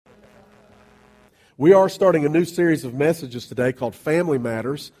We are starting a new series of messages today called Family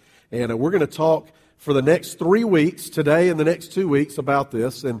Matters, and we're going to talk for the next 3 weeks, today and the next 2 weeks, about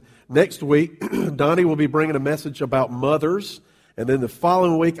this. And next week, Donnie will be bringing a message about mothers, and then the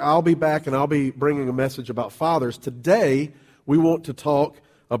following week, I'll be back and I'll be bringing a message about fathers. Today, we want to talk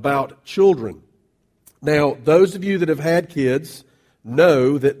about children. Now, those of you that have had kids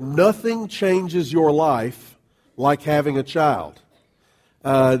know that nothing changes your life like having a child.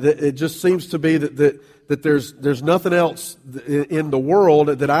 It just seems to be that there's nothing else in the world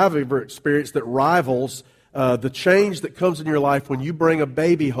that I've ever experienced that rivals the change that comes in your life when you bring a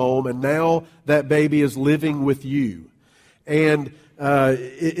baby home and now that baby is living with you. And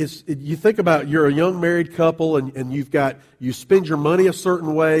you think about, you're a young married couple and you spend your money a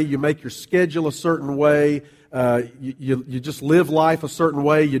certain way, you make your schedule a certain way, you just live life a certain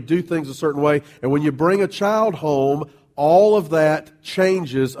way, you do things a certain way, and when you bring a child home, all of that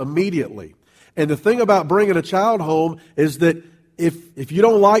changes immediately. And the thing about bringing a child home is that if you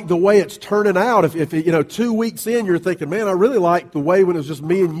don't like the way it's turning out, if 2 weeks in you're thinking, man, I really liked the way when it was just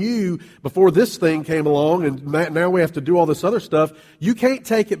me and you before this thing came along, and now we have to do all this other stuff, you can't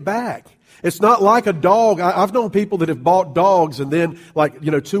take it back. It's not like a dog. I've known people that have bought dogs and then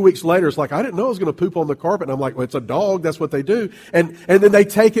 2 weeks later it's like, I didn't know I was going to poop on the carpet. And I'm like, well, it's a dog. That's what they do. And then they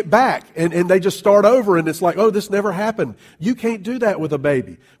take it back and they just start over and it's like, oh, this never happened. You can't do that with a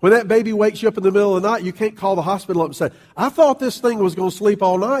baby. When that baby wakes you up in the middle of the night, you can't call the hospital up and say, I thought this thing was going to sleep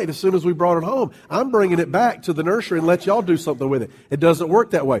all night as soon as we brought it home. I'm bringing it back to the nursery and let y'all do something with it. It doesn't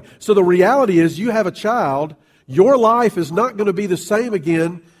work that way. So the reality is you have a child, your life is not going to be the same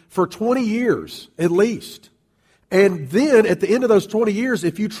again for 20 years at least. And then at the end of those 20 years,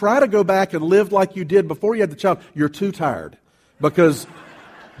 if you try to go back and live like you did before you had the child, you're too tired because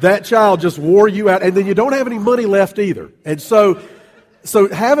that child just wore you out, and then you don't have any money left either. And so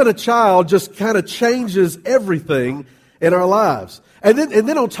having a child just kind of changes everything in our lives. And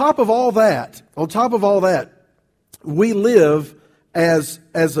then on top of all that, we live as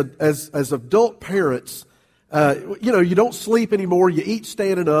adult parents. You don't sleep anymore. You eat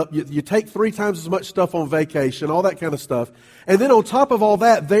standing up. You take 3 times as much stuff on vacation, all that kind of stuff. And then on top of all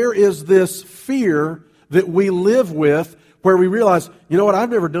that, there is this fear that we live with where we realize, you know what, I've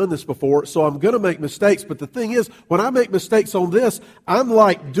never done this before, so I'm going to make mistakes. But the thing is, when I make mistakes on this, I'm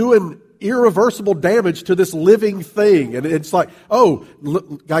like doing irreversible damage to this living thing. And it's like, oh,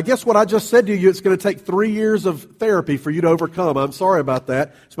 look, I guess what I just said to you, it's going to take 3 years of therapy for you to overcome. I'm sorry about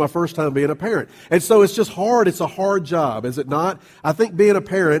that. It's my first time being a parent. And so it's just hard. It's a hard job, is it not? I think being a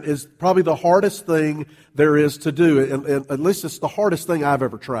parent is probably the hardest thing there is to do. And at least it's the hardest thing I've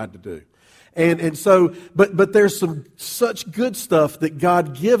ever tried to do. And so, but there's such good stuff that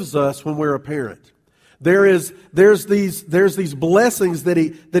God gives us when we're a parent. There's these blessings that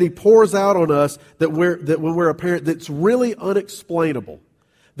he pours out on us that when we're a parent, that's really unexplainable.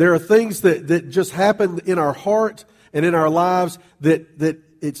 There are things that just happen in our heart and in our lives that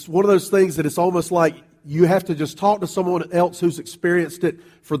it's one of those things that it's almost like you have to just talk to someone else who's experienced it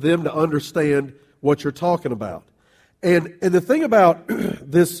for them to understand what you're talking about. And the thing about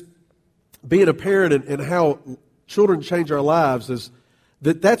this being a parent and how children change our lives is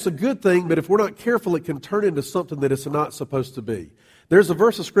that's a good thing, but if we're not careful, it can turn into something that it's not supposed to be. There's a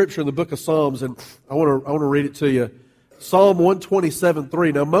verse of Scripture in the book of Psalms, and I want to read it to you. Psalm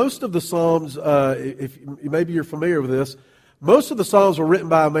 127:3. Now, most of the Psalms, if maybe you're familiar with this, most of the Psalms were written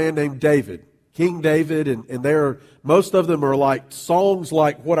by a man named David, King David, and most of them are like songs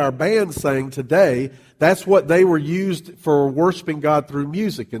like what our band sang today. That's what they were used for worshiping God through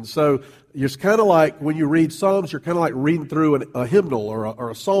music. And so it's kind of like when you read Psalms, you're kind of like reading through a hymnal or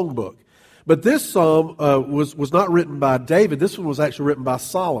a songbook. But this psalm was not written by David. This one was actually written by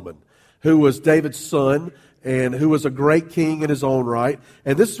Solomon, who was David's son and who was a great king in his own right.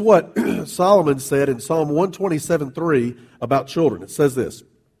 And this is what Solomon said in Psalm 127:3 about children. It says this: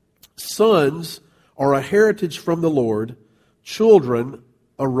 sons are a heritage from the Lord, children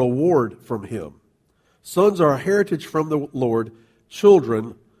a reward from Him. Sons are a heritage from the Lord,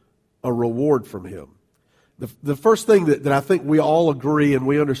 children a reward from Him. The first thing that I think we all agree and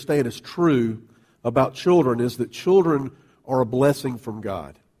we understand is true about children is that children are a blessing from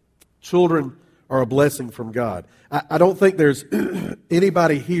God. Children are a blessing from God. I don't think there's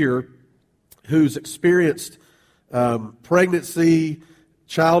anybody here who's experienced pregnancy,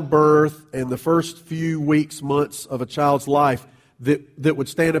 childbirth, and the first few weeks, months of a child's life that would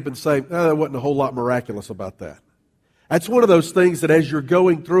stand up and say, there wasn't a whole lot miraculous about that. That's one of those things that as you're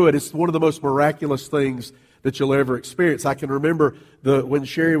going through it, it's one of the most miraculous things that you'll ever experience. I can remember when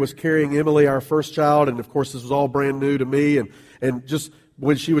Sherry was carrying Emily, our first child, and of course this was all brand new to me, and just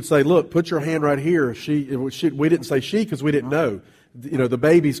when she would say, look, put your hand right here, we didn't say she because we didn't know. The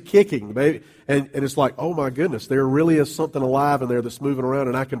baby's kicking, and it's like, oh my goodness, there really is something alive in there that's moving around,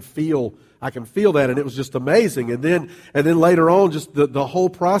 and I can feel that, and it was just amazing. And then later on, just the whole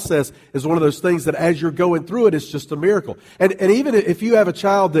process is one of those things that as you're going through it, it's just a miracle. And even if you have a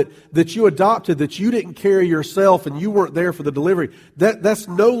child that you adopted, that you didn't carry yourself, and you weren't there for the delivery, that's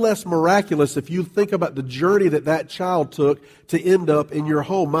no less miraculous if you think about the journey that child took to end up in your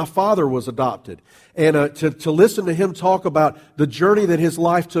home. My father was adopted. And to listen to him talk about the journey that his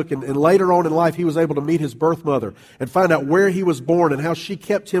life took, and later on in life he was able to meet his birth mother and find out where he was born and how she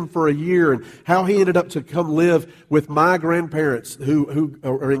kept him for a year and how he ended up to come live with my grandparents who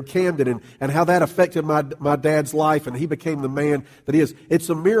are in Camden, and how that affected my dad's life, and he became the man that he is. It's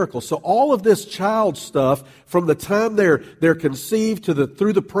a miracle. So all of this child stuff, from the time they're conceived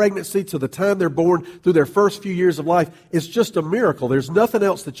through the pregnancy to the time they're born, through their first few years of life, is just a miracle. There's nothing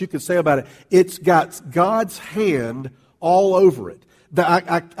else that you can say about it. It's got God's hand all over it.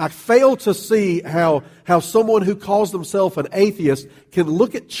 I fail to see how someone who calls themselves an atheist can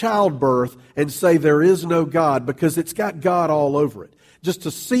look at childbirth and say there is no God, because it's got God all over it. Just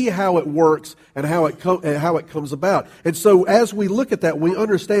to see how it works and how it comes about. And so as we look at that, we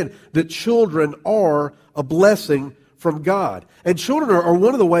understand that children are a blessing from God. And children are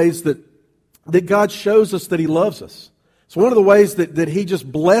one of the ways that God shows us that He loves us. It's one of the ways that He just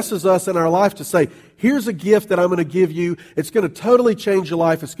blesses us in our life to say, here's a gift that I'm going to give you. It's going to totally change your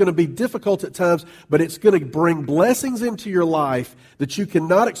life. It's going to be difficult at times, but it's going to bring blessings into your life that you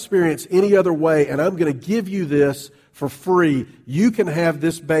cannot experience any other way. And I'm going to give you this for free. You can have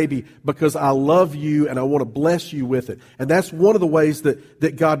this baby because I love you and I want to bless you with it. And that's one of the ways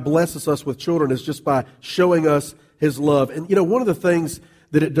that God blesses us with children, is just by showing us His love. And one of the things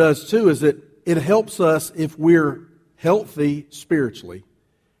that it does too is that it helps us if we're healthy spiritually,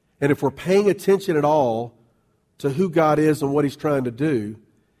 and if we're paying attention at all to who God is and what He's trying to do,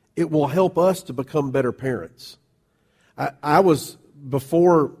 it will help us to become better parents.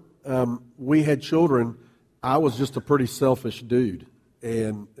 Before we had children, I was just a pretty selfish dude,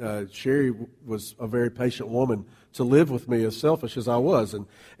 and Sherry was a very patient woman to live with me, as selfish as I was, and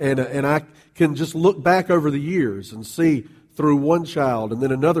I can just look back over the years and see through one child and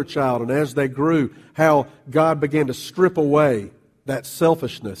then another child, and as they grew, how God began to strip away that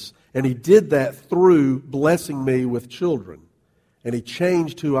selfishness. And He did that through blessing me with children. And He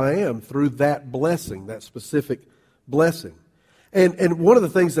changed who I am through that blessing, that specific blessing. And one of the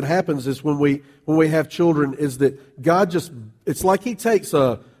things that happens is when we have children is that God it's like He takes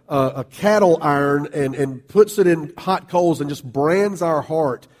a cattle iron and puts it in hot coals and just brands our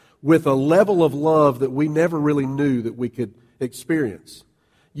heart with a level of love that we never really knew that we could experience.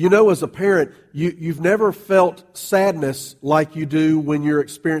 As a parent, you've never felt sadness like you do when you're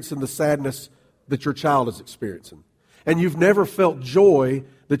experiencing the sadness that your child is experiencing. And you've never felt joy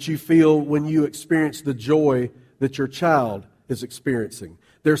that you feel when you experience the joy that your child is experiencing.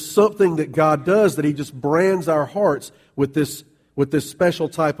 There's something that God does that He just brands our hearts with this special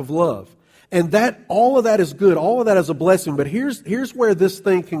type of love. And all of that is good. All of that is a blessing. But here's where this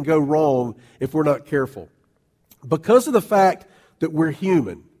thing can go wrong if we're not careful. Because of the fact that we're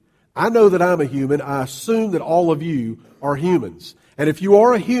human, I know that I'm a human. I assume that all of you are humans. And if you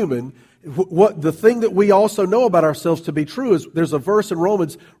are a human, the thing that we also know about ourselves to be true is there's a verse in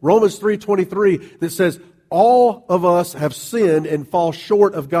Romans 3:23 that says, all of us have sinned and fall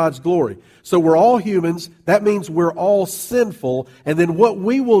short of God's glory. So we're all humans. That means we're all sinful. And then what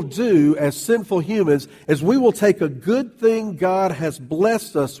we will do as sinful humans is we will take a good thing God has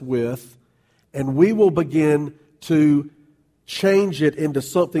blessed us with, and we will begin to change it into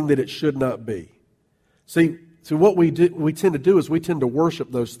something that it should not be. See, what we tend to do is we tend to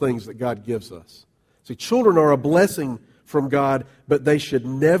worship those things that God gives us. See, children are a blessing from God, but they should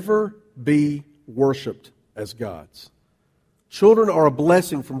never be worshiped as gods. Children are a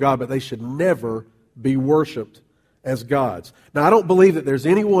blessing from God, but they should never be worshiped as gods. Now, I don't believe that there's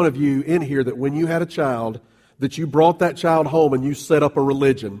any one of you in here that when you had a child, that you brought that child home and you set up a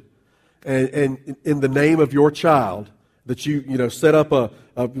religion, and in the name of your child, that you set up a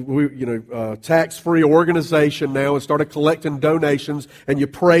tax-free organization now and started collecting donations, and you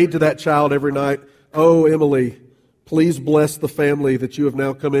prayed to that child every night, oh, Emily, please bless the family that you have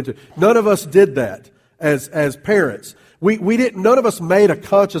now come into. None of us did that as parents. We didn't. None of us made a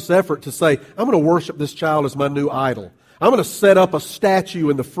conscious effort to say, I'm going to worship this child as my new idol. I'm going to set up a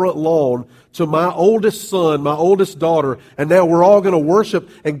statue in the front lawn to my oldest son, my oldest daughter, and now we're all going to worship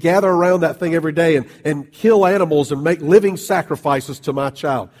and gather around that thing every day and kill animals and make living sacrifices to my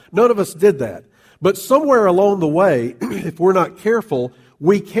child. None of us did that. But somewhere along the way, if we're not careful,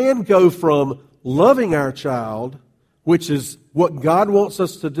 we can go from loving our child, which is what God wants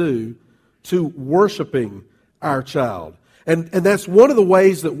us to do, to worshiping our child. And that's one of the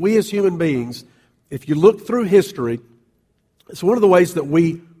ways that we as human beings, if you look through history, it's one of the ways that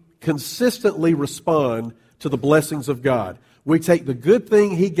we consistently respond to the blessings of God. We take the good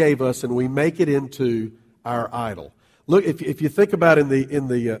thing He gave us and we make it into our idol. Look, if you think about in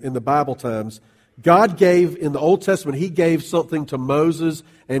the Bible times, God gave in the Old Testament, He gave something to Moses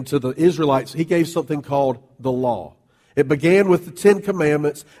and to the Israelites. He gave something called the law. It began with the Ten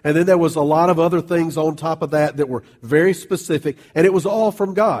Commandments, and then there was a lot of other things on top of that were very specific, and it was all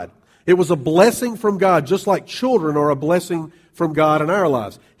from God. It was a blessing from God, just like children are a blessing from God in our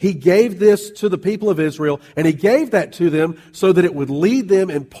lives. He gave this to the people of Israel, and He gave that to them so that it would lead them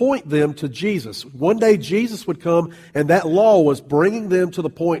and point them to Jesus. One day Jesus would come, and that law was bringing them to the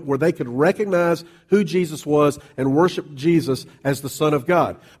point where they could recognize who Jesus was and worship Jesus as the Son of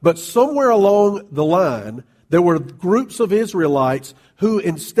God. But somewhere along the line, there were groups of Israelites who,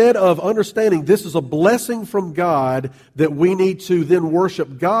 instead of understanding this is a blessing from God that we need to then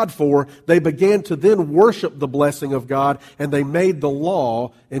worship God for, they began to then worship the blessing of God, and they made the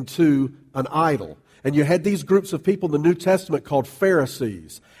law into an idol. And you had these groups of people in the New Testament called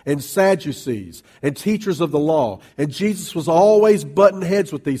Pharisees and Sadducees and teachers of the law. And Jesus was always butting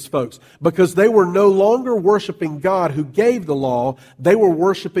heads with these folks because they were no longer worshiping God who gave the law. They were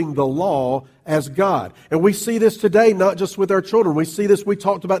worshiping the law as God. And we see this today, not just with our children. We see this, we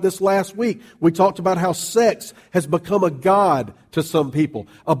talked about this last week. We talked about how sex has become a god to some people.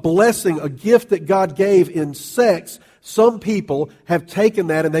 A blessing, a gift that God gave in sex. Some people have taken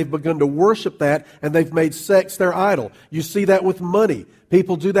that and they've begun to worship that, and they've made sex their idol. You see that with money.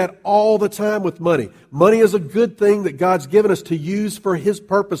 People do that all the time with money. Money is a good thing that God's given us to use for His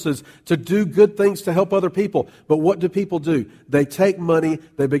purposes, to do good things to help other people. But what do people do? They take money,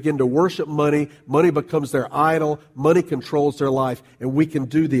 they begin to worship money, money becomes their idol, money controls their life, and we can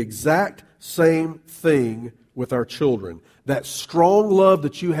do the exact same thing with our children. That strong love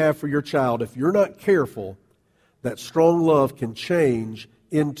that you have for your child, if you're not careful, that strong love can change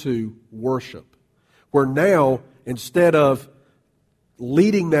into worship. Where now, instead of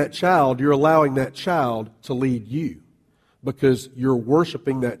leading that child, you're allowing that child to lead you. Because you're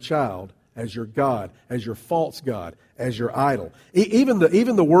worshiping that child as your God, as your false God, as your idol. Even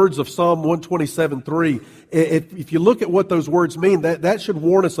the words of Psalm 127:3, if you look at what those words mean, that should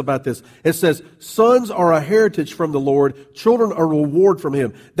warn us about this. It says, sons are a heritage from the Lord, children are a reward from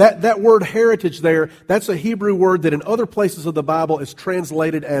Him. That word heritage there, that's a Hebrew word that in other places of the Bible is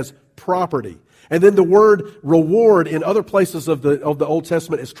translated as property. And then the word reward in other places of the Old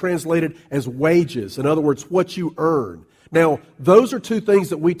Testament is translated as wages. In other words, what you earn. Now, those are two things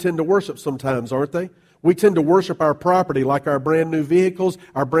that we tend to worship sometimes, aren't they? We tend to worship our property, like our brand new vehicles,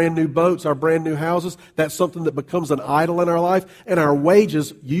 our brand new boats, our brand new houses. That's something that becomes an idol in our life. And our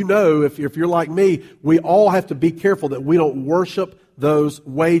wages, you know, if you're like me, we all have to be careful that we don't worship those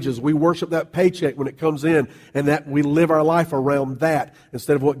wages. We worship that paycheck when it comes in, and that we live our life around that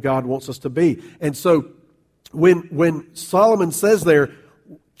instead of what God wants us to be. And so when Solomon says there,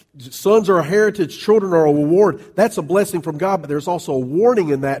 sons are a heritage, children are a reward, that's a blessing from God, but there's also a warning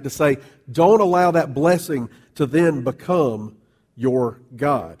in that to say, don't allow that blessing to then become your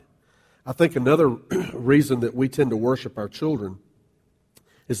God. I think another reason that we tend to worship our children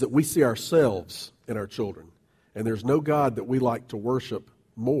is that we see ourselves in our children. And there's no God that we like to worship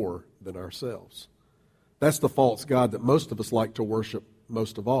more than ourselves. That's the false God that most of us like to worship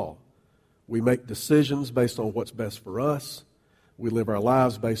most of all. We make decisions based on what's best for us. We live our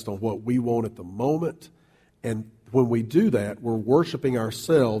lives based on what we want at the moment. And when we do that, we're worshiping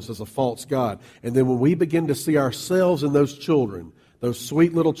ourselves as a false God. And then when we begin to see ourselves in those children, those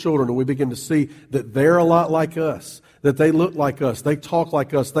sweet little children, and we begin to see that they're a lot like us, that they look like us, they talk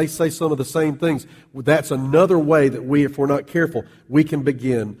like us, they say some of the same things, that's another way that we, if we're not careful, we can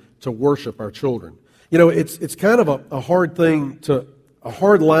begin to worship our children. You know, it's kind of a hard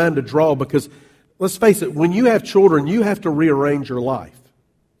line to draw because, let's face it, when you have children, you have to rearrange your life.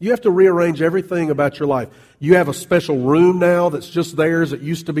 You have to rearrange everything about your life. You have a special room now that's just theirs. It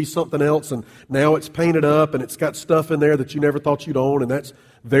used to be something else, and now it's painted up, and it's got stuff in there that you never thought you'd own, and that's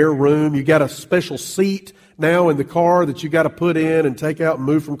their room. You got a special seat now in the car that you got to put in and take out and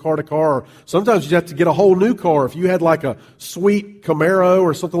move from car to car. Or sometimes you have to get a whole new car. If you had like a sweet Camaro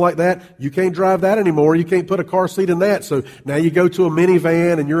or something like that, you can't drive that anymore. You can't put a car seat in that. So now you go to a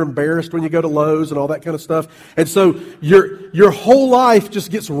minivan and you're embarrassed when you go to Lowe's and all that kind of stuff. And so your whole life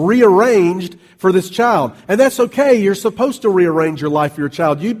just gets rearranged for this child. And that's okay. You're supposed to rearrange your life for your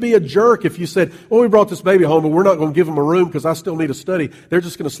child. You'd be a jerk if you said, well, we brought this baby home, but we're not going to give them a room because I still need to study. They're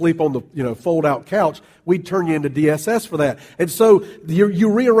just going to sleep on the fold-out couch. We'd turn you into DSS for that. And so you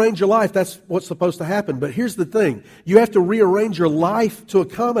rearrange your life. That's what's supposed to happen. But here's the thing. You have to rearrange your life to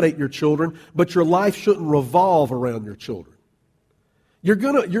accommodate your children, but your life shouldn't revolve around your children. You're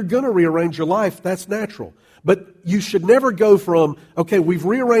gonna rearrange your life. That's natural. But you should never go from, okay, we've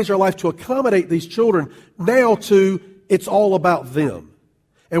rearranged our life to accommodate these children, now to it's all about them.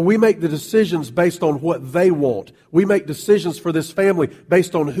 And we make the decisions based on what they want. We make decisions for this family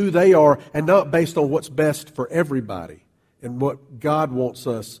based on who they are and not based on what's best for everybody and what God wants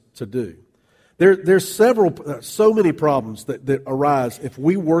us to do. There's so many problems that arise if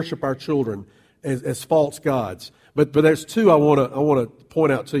we worship our children as false gods. But there's two I want to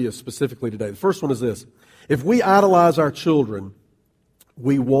point out to you specifically today. The first one is this. If we idolize our children,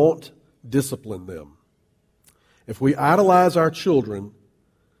 we won't discipline them. If we idolize our children,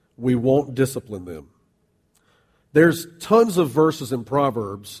 we won't discipline them. There's tons of verses in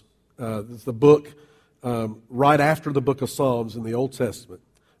Proverbs, the book right after the book of Psalms in the Old Testament.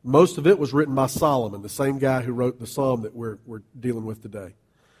 Most of it was written by Solomon, the same guy who wrote the psalm that we're dealing with today.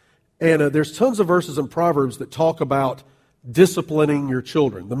 And there's tons of verses in Proverbs that talk about disciplining your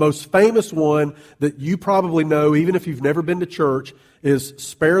children. The most famous one that you probably know, even if you've never been to church, is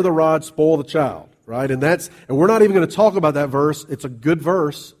spare the rod, spoil the child, right? And we're not even going to talk about that verse. It's a good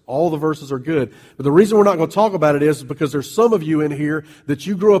verse. All the verses are good. But the reason we're not going to talk about it is because there's some of you in here that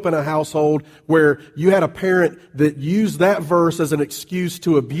you grew up in a household where you had a parent that used that verse as an excuse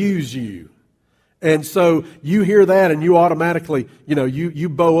to abuse you. And so you hear that and you automatically, you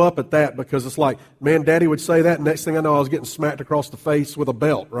bow up at that because it's like, man, Daddy would say that, and next thing I know I was getting smacked across the face with a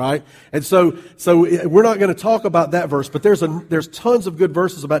belt, right? And so we're not going to talk about that verse, but there's tons of good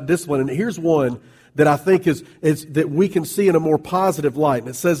verses about discipline, and here's one that I think is that we can see in a more positive light, and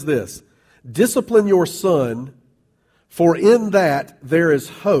it says this: discipline your son, for in that there is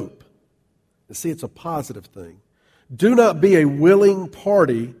hope. And see, it's a positive thing. Do not be a willing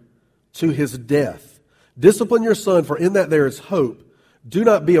party to his death. Discipline your son, for in that there is hope. Do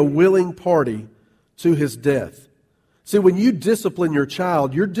not be a willing party to his death. See, when you discipline your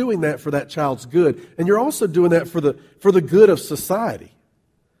child, you're doing that for that child's good, and you're also doing that for the good of society.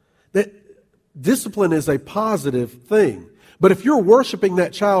 That discipline is a positive thing. But if you're worshiping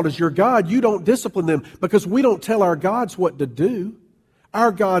that child as your God, you don't discipline them, because we don't tell our gods what to do.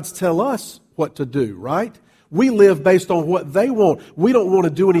 Our gods tell us what to do, right? We live based on what they want. We don't want to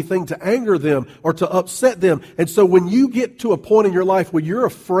do anything to anger them or to upset them. And so when you get to a point in your life where you're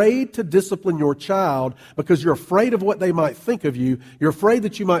afraid to discipline your child because you're afraid of what they might think of you, you're afraid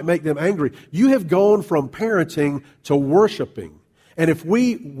that you might make them angry, you have gone from parenting to worshiping. And if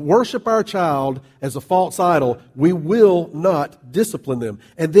we worship our child as a false idol, we will not discipline them.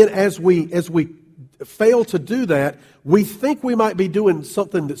 And then as we fail to do that, we think we might be doing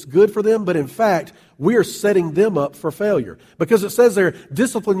something that's good for them, but in fact, we are setting them up for failure. Because it says there,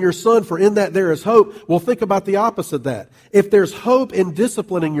 discipline your son, for in that there is hope. Well, think about the opposite of that. If there's hope in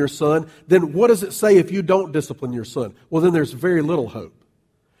disciplining your son, then what does it say if you don't discipline your son? Well, then there's very little hope.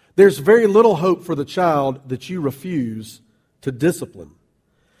 There's very little hope for the child that you refuse to discipline.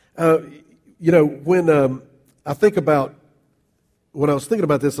 When I was thinking about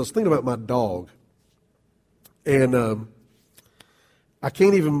this, I was thinking about my dog. And I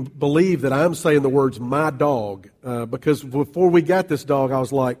can't even believe that I'm saying the words "my dog," because before we got this dog, I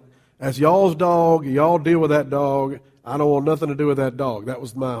was like, "That's y'all's dog. Y'all deal with that dog. I don't want nothing to do with that dog." That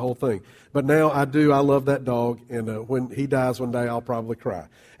was my whole thing. But now I do. I love that dog, and when he dies one day, I'll probably cry.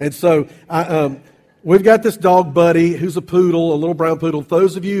 And so we've got this dog, Buddy, who's a poodle, a little brown poodle.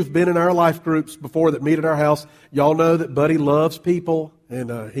 Those of you who've been in our life groups before that meet at our house, y'all know that Buddy loves people,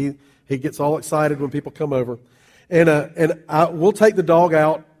 and he gets all excited when people come over. And we'll take the dog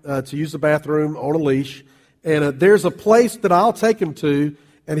out to use the bathroom on a leash. And there's a place that I'll take him to,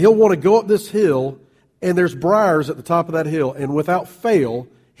 and he'll want to go up this hill, and there's briars at the top of that hill. And without fail,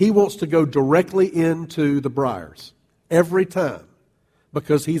 he wants to go directly into the briars every time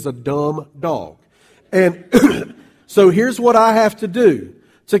because he's a dumb dog. And so here's what I have to do.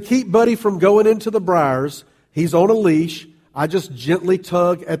 To keep Buddy from going into the briars, he's on a leash. I just gently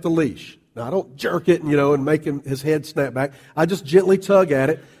tug at the leash. Now, I don't jerk it, and make his head snap back. I just gently tug at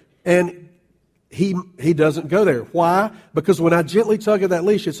it, and he doesn't go there. Why? Because when I gently tug at that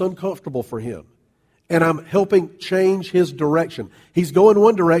leash, it's uncomfortable for him. And I'm helping change his direction. He's going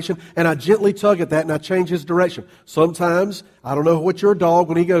one direction, and I gently tug at that, and I change his direction. Sometimes, I don't know what your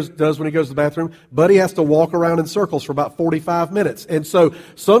dog does when he goes to the bathroom, but he has to walk around in circles for about 45 minutes. And so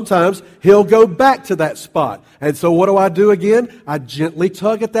sometimes he'll go back to that spot. And so what do I do again? I gently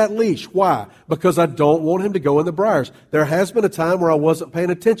tug at that leash. Why? Because I don't want him to go in the briars. There has been a time where I wasn't paying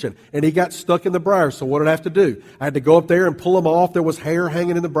attention, and he got stuck in the briars. So what did I have to do? I had to go up there and pull him off. There was hair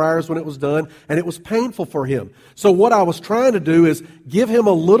hanging in the briars when it was done, and it was painful for him. So what I was trying to do is give him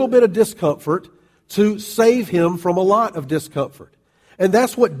a little bit of discomfort to save him from a lot of discomfort. And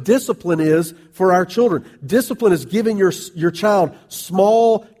that's what discipline is for our children. Discipline is giving your child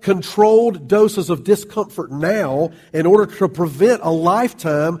small, controlled doses of discomfort now in order to prevent a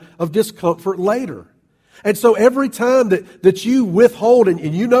lifetime of discomfort later. And so every time that you withhold,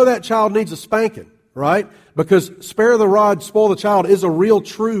 and you know that child needs a spanking, right? Because spare the rod, spoil the child is a real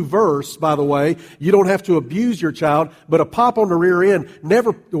true verse, by the way. You don't have to abuse your child, but a pop on the rear end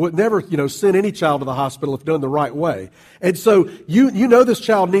would never send any child to the hospital if done the right way. And so you know this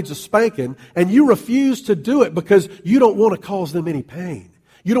child needs a spanking, and you refuse to do it because you don't want to cause them any pain.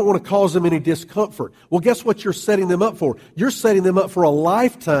 You don't want to cause them any discomfort. Well, guess what you're setting them up for? You're setting them up for a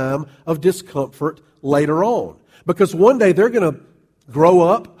lifetime of discomfort later on. Because one day they're going to grow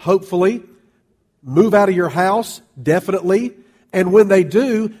up, hopefully, move out of your house, definitely. And when they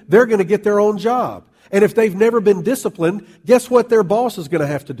do, they're going to get their own job. And if they've never been disciplined, guess what their boss is going to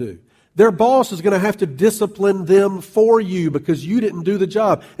have to do? Their boss is going to have to discipline them for you because you didn't do the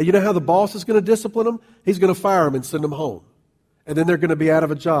job. And you know how the boss is going to discipline them? He's going to fire them and send them home. And then they're going to be out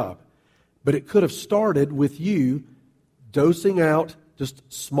of a job. But it could have started with you dosing out just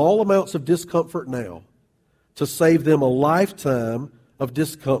small amounts of discomfort now to save them a lifetime of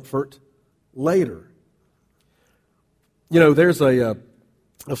discomfort later. I was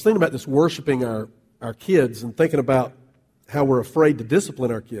thinking about this worshiping our kids and thinking about how we're afraid to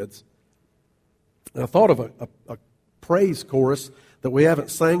discipline our kids. And I thought of a praise chorus that we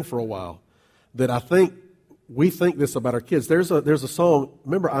haven't sang for a while that I think we think this about our kids. There's a song,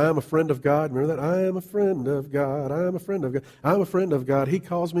 remember, I am a friend of God? Remember that? I am a friend of God. I am a friend of God. I am a friend of God. He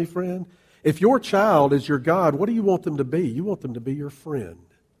calls me friend. If your child is your God, what do you want them to be? You want them to be your friend.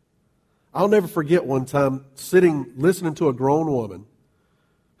 I'll never forget one time listening to a grown woman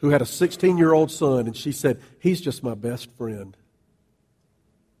who had a 16-year-old son, and she said, he's just my best friend.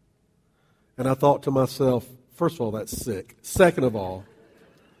 And I thought to myself, first of all, that's sick. Second of all,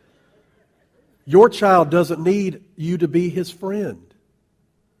 your child doesn't need you to be his friend.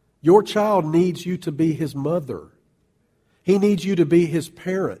 Your child needs you to be his mother. He needs you to be his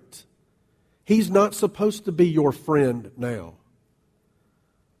parent. He's not supposed to be your friend now.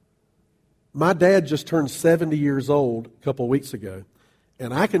 My dad just turned 70 years old a couple of weeks ago,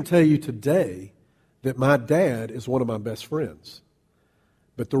 and I can tell you today that my dad is one of my best friends.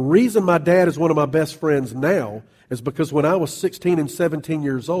 But the reason my dad is one of my best friends now is because when I was 16 and 17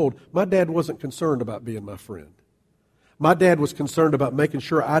 years old, my dad wasn't concerned about being my friend. My dad was concerned about making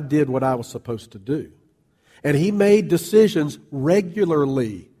sure I did what I was supposed to do. And he made decisions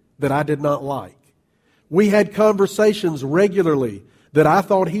regularly that I did not like. We had conversations regularly that I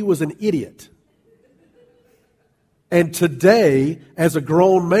thought he was an idiot. And today, as a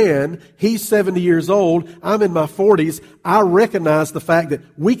grown man, he's 70 years old, I'm in my 40s, I recognize the fact that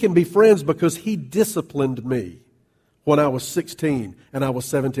we can be friends because he disciplined me when I was 16 and I was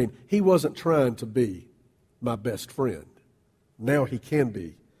 17. He wasn't trying to be my best friend. Now he can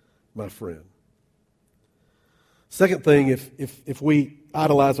be my friend. Second thing, if we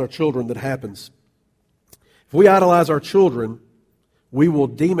idolize our children, that happens. If we idolize our children, we will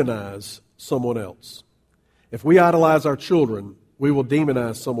demonize someone else. If we idolize our children, we will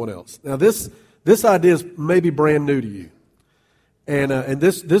demonize someone else. Now, this idea is maybe brand new to you, and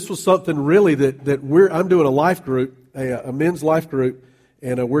this was something really that I'm doing a life group, a men's life group,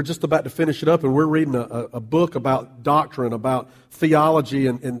 and we're just about to finish it up, and we're reading a book about doctrine, about theology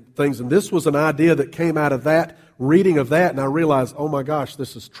and things. And this was an idea that came out of that reading of that, and I realized, oh my gosh,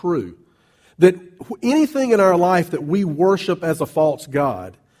 this is true. That anything in our life that we worship as a false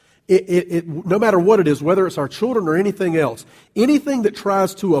god, no matter what it is, whether it's our children or anything else, anything that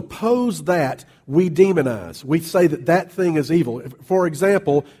tries to oppose that, we demonize. We say that thing is evil. For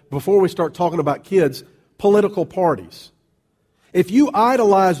example, before we start talking about kids, political parties. If you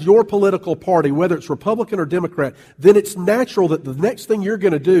idolize your political party, whether it's Republican or Democrat, then it's natural that the next thing you're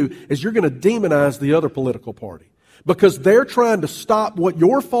going to do is you're going to demonize the other political party. Because they're trying to stop what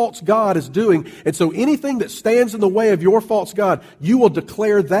your false god is doing. And so anything that stands in the way of your false god, you will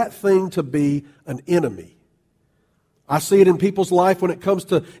declare that thing to be an enemy. I see it in people's life when it comes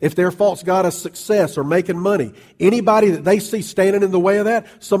to if their false god is success or making money. Anybody that they see standing in the way of that,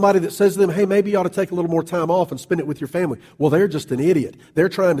 somebody that says to them, hey, maybe you ought to take a little more time off and spend it with your family. Well, they're just an idiot. They're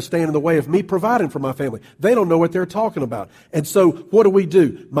trying to stand in the way of me providing for my family. They don't know what they're talking about. And so what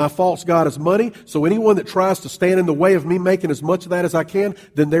do? My false god is money. So anyone that tries to stand in the way of me making as much of that as I can,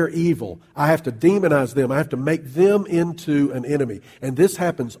 then they're evil. I have to demonize them. I have to make them into an enemy. And this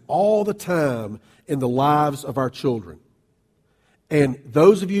happens all the time in the lives of our children. And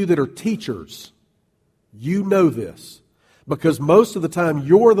those of you that are teachers, you know this, because most of the time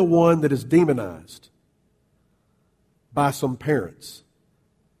you're the one that is demonized by some parents.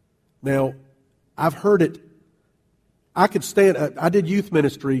 Now, I've heard it. I did youth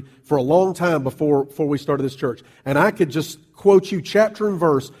ministry for a long time before we started this church, and I could just quote you chapter and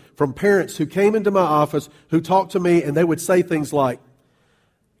verse from parents who came into my office, who talked to me, and they would say things like,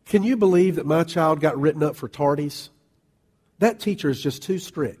 can you believe that my child got written up for tardies? That teacher is just too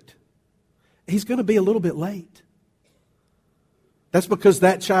strict. He's going to be a little bit late. That's because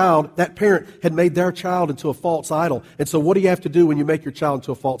that parent had made their child into a false idol. And so what do you have to do when you make your child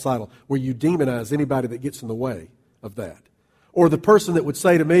into a false idol? Where you demonize anybody that gets in the way of that. Or the person that would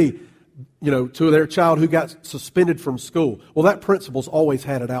say to me, to their child who got suspended from school, well, that principal's always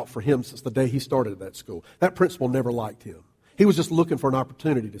had it out for him since the day he started at that school. That principal never liked him. He was just looking for an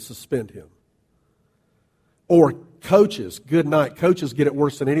opportunity to suspend him. Or coaches, good night. Coaches get it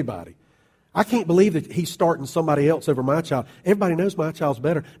worse than anybody. I can't believe that he's starting somebody else over my child. Everybody knows my child's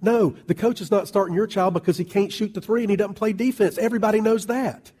better. No, the coach is not starting your child because he can't shoot the three and he doesn't play defense. Everybody knows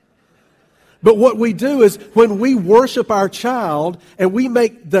that. But what we do is when we worship our child and we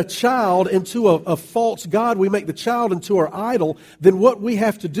make the child into a false god, we make the child into our idol, then what we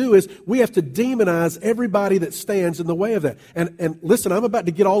have to do is we have to demonize everybody that stands in the way of that. And listen, I'm about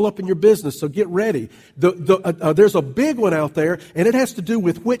to get all up in your business, so get ready. There's a big one out there, and it has to do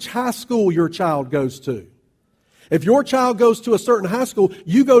with which high school your child goes to. If your child goes to a certain high school,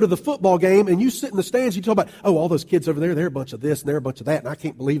 you go to the football game and you sit in the stands, you talk about, oh, all those kids over there, they're a bunch of this and they're a bunch of that, and I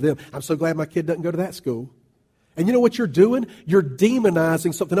can't believe them. I'm so glad my kid doesn't go to that school. And you know what you're doing? You're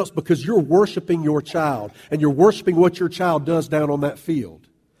demonizing something else because you're worshiping your child and you're worshiping what your child does down on that field.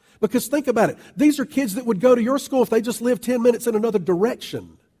 Because think about it. These are kids that would go to your school if they just lived 10 minutes in another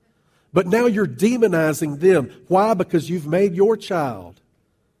direction. But now you're demonizing them. Why? Because you've made your child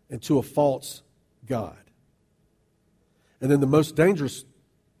into a false god. And then the most dangerous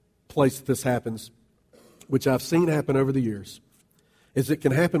place that this happens, which I've seen happen over the years, is it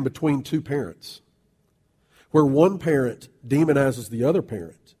can happen between two parents, where one parent demonizes the other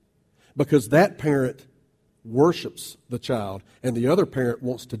parent because that parent worships the child and the other parent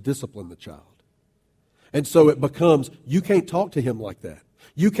wants to discipline the child. And so it becomes, you can't talk to him like that.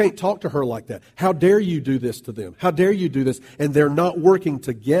 You can't talk to her like that. How dare you do this to them? How dare you do this? And they're not working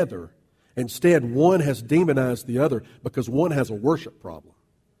together. Instead, one has demonized the other because one has a worship problem.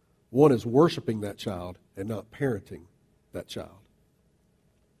 One is worshiping that child and not parenting that child.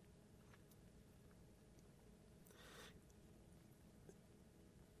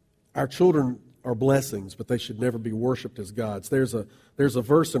 Our children are blessings, but they should never be worshiped as gods. There's a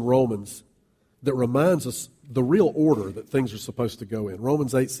verse in Romans that reminds us the real order that things are supposed to go in.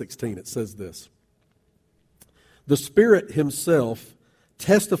 Romans 8:16, it says this. The Spirit Himself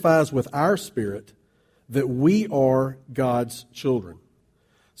testifies with our spirit that we are God's children.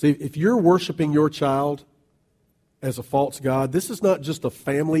 See, if you're worshiping your child as a false god, this is not just a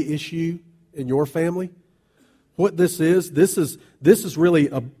family issue in your family. What this is really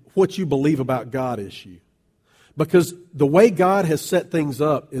what you believe about God issue. Because the way God has set things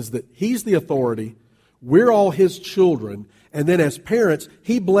up is that He's the authority, we're all His children, and then as parents,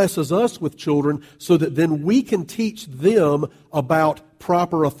 He blesses us with children so that then we can teach them about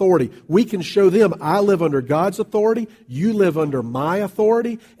proper authority. We can show them, I live under God's authority, you live under my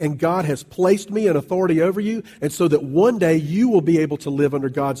authority, and God has placed me in authority over you, and so that one day you will be able to live under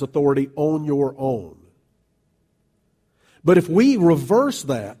God's authority on your own. But if we reverse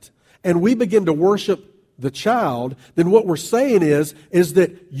that and we begin to worship the child, then what we're saying is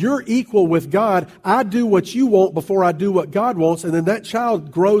that you're equal with God. I do what you want before I do what God wants, and then that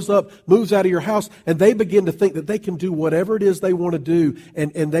child grows up, moves out of your house, and they begin to think that they can do whatever it is they want to do,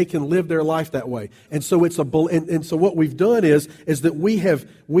 and they can live their life that way. And so so what we've done is that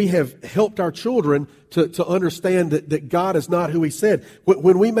we have helped our children to understand that God is not who He said.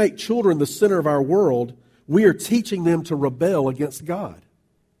 When we make children the center of our world, we are teaching them to rebel against God.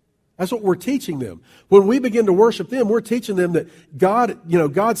 That's what we're teaching them. When we begin to worship them, we're teaching them that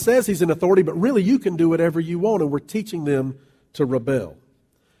God says He's in authority, but really you can do whatever you want, and we're teaching them to rebel.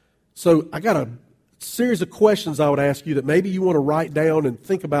 So I got to series of questions I would ask you that maybe you want to write down and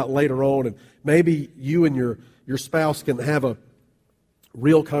think about later on, and maybe you and your spouse can have a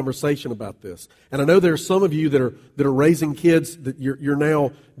real conversation about this. And I know there are some of you that are raising kids that you're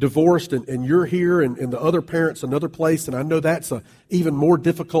now divorced and you're here and the other parent's another place, and I know that's a even more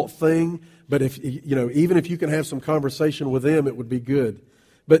difficult thing. But if even if you can have some conversation with them, it would be good.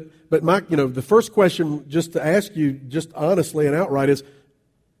 But Mike, the first question just to ask you, just honestly and outright, is: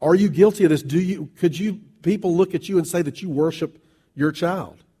 are you guilty of this? Could people look at you and say that you worship your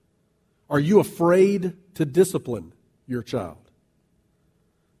child? Are you afraid to discipline your child?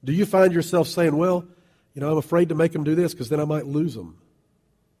 Do you find yourself saying, well, I'm afraid to make them do this because then I might lose them?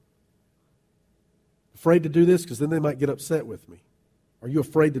 Afraid to do this because then they might get upset with me? Are you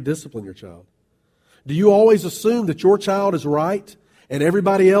afraid to discipline your child? Do you always assume that your child is right and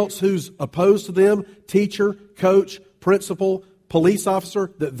everybody else who's opposed to them, teacher, coach, principal, police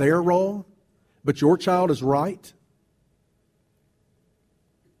officer, that they're wrong, but your child is right?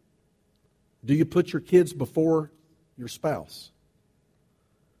 Do you put your kids before your spouse?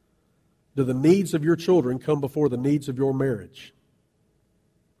 Do the needs of your children come before the needs of your marriage?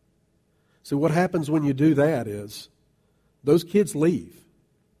 See, what happens when you do that is those kids leave.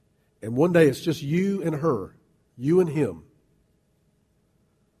 And one day it's just you and her, you and him.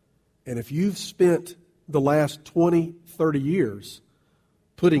 And if you've spent the last 20, 30 years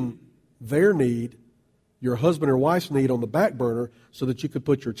putting their need, your husband or wife's need, on the back burner so that you could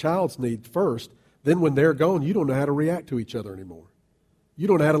put your child's need first, then when they're gone, you don't know how to react to each other anymore. You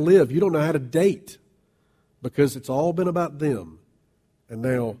don't know how to live. You don't know how to date because it's all been about them. And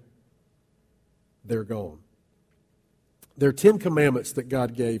now they're gone. There are 10 commandments that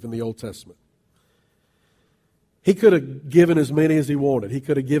God gave in the Old Testament. He could have given as many as he wanted. He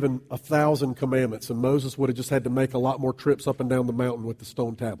could have given 1,000 commandments, and Moses would have just had to make a lot more trips up and down the mountain with the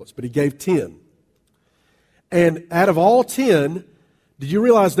stone tablets. But he gave 10. And out of all 10, did you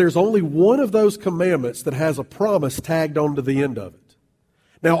realize there's only one of those commandments that has a promise tagged onto the end of it?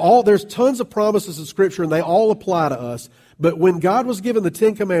 Now, there's tons of promises in Scripture, and they all apply to us. But when God was given the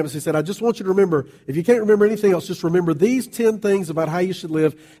 10 commandments, He said, I just want you to remember, if you can't remember anything else, just remember these 10 things about how you should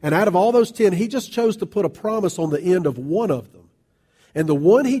live. And out of all those 10, He just chose to put a promise on the end of one of them. And the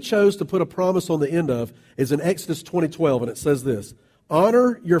one He chose to put a promise on the end of is in Exodus 20:12, and it says this: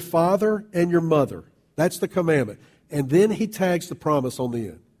 honor your father and your mother. That's the commandment. And then He tags the promise on the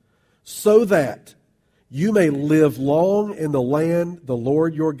end. So that you may live long in the land the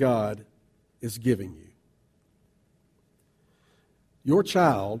Lord your God is giving you. Your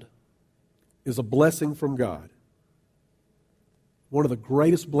child is a blessing from God. One of the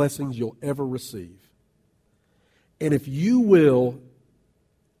greatest blessings you'll ever receive. And if you will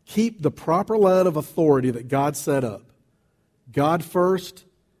keep the proper line of authority that God set up, God first,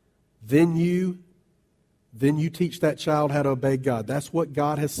 then you teach that child how to obey God. That's what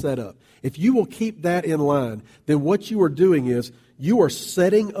God has set up. If you will keep that in line, then what you are doing is you are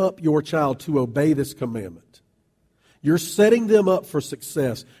setting up your child to obey this commandment. You're setting them up for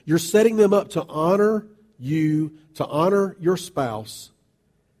success. You're setting them up to honor you, to honor your spouse.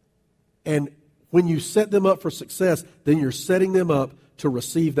 And when you set them up for success, then you're setting them up to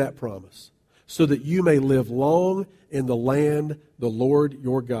receive that promise so that you may live long in the land the Lord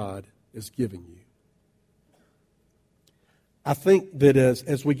your God is giving you. I think that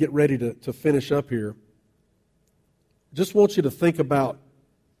as we get ready to finish up here, just want you to think about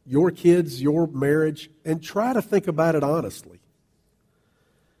your kids, your marriage, and try to think about it honestly.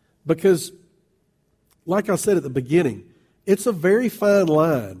 Because, like I said at the beginning, it's a very fine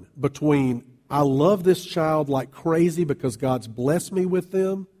line between I love this child like crazy because God's blessed me with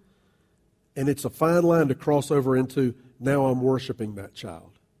them, and it's a fine line to cross over into now I'm worshiping that child.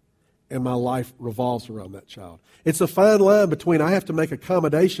 And my life revolves around that child. It's a fine line between I have to make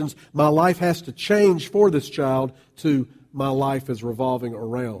accommodations, my life has to change for this child, to my life is revolving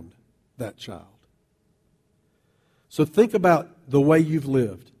around that child. So think about the way you've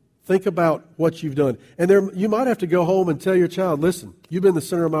lived. Think about what you've done. And you might have to go home and tell your child, listen, you've been the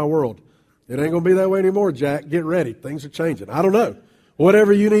center of my world. It ain't going to be that way anymore, Jack. Get ready. Things are changing. I don't know.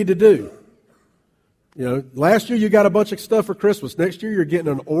 Whatever you need to do. Last year you got a bunch of stuff for Christmas. Next year you're getting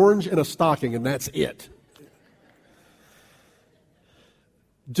an orange and a stocking, and that's it.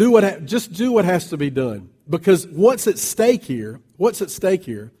 Just do what has to be done. Because what's at stake here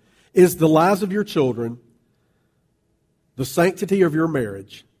is the lives of your children, the sanctity of your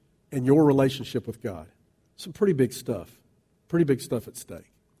marriage, and your relationship with God. Some pretty big stuff. Pretty big stuff at stake.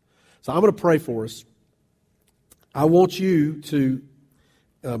 So I'm going to pray for us. I want you to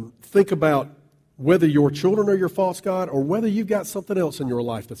think about whether your children are your false god or whether you've got something else in your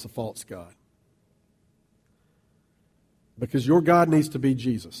life that's a false god. Because your God needs to be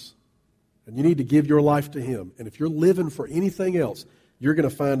Jesus. And you need to give your life to Him. And if you're living for anything else, you're going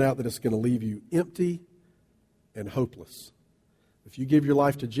to find out that it's going to leave you empty and hopeless. If you give your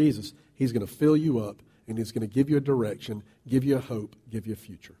life to Jesus, He's going to fill you up, and He's going to give you a direction, give you a hope, give you a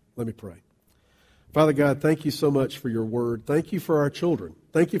future. Let me pray. Father God, thank you so much for your word. Thank you for our children.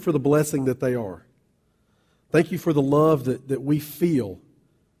 Thank you for the blessing that they are. Thank you for the love that we feel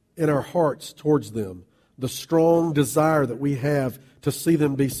in our hearts towards them, the strong desire that we have to see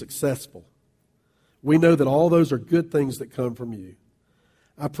them be successful. We know that all those are good things that come from you.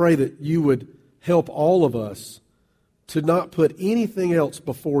 I pray that you would help all of us to not put anything else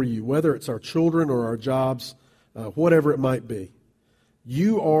before you, whether it's our children or our jobs, whatever it might be.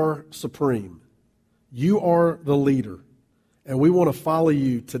 You are supreme. You are the leader. And we want to follow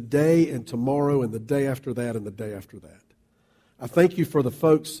you today and tomorrow and the day after that and the day after that. I thank you for the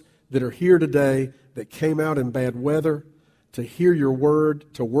folks that are here today that came out in bad weather to hear your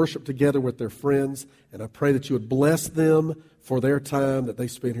word, to worship together with their friends. And I pray that you would bless them for their time that they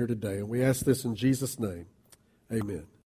spent here today. And we ask this in Jesus' name. Amen.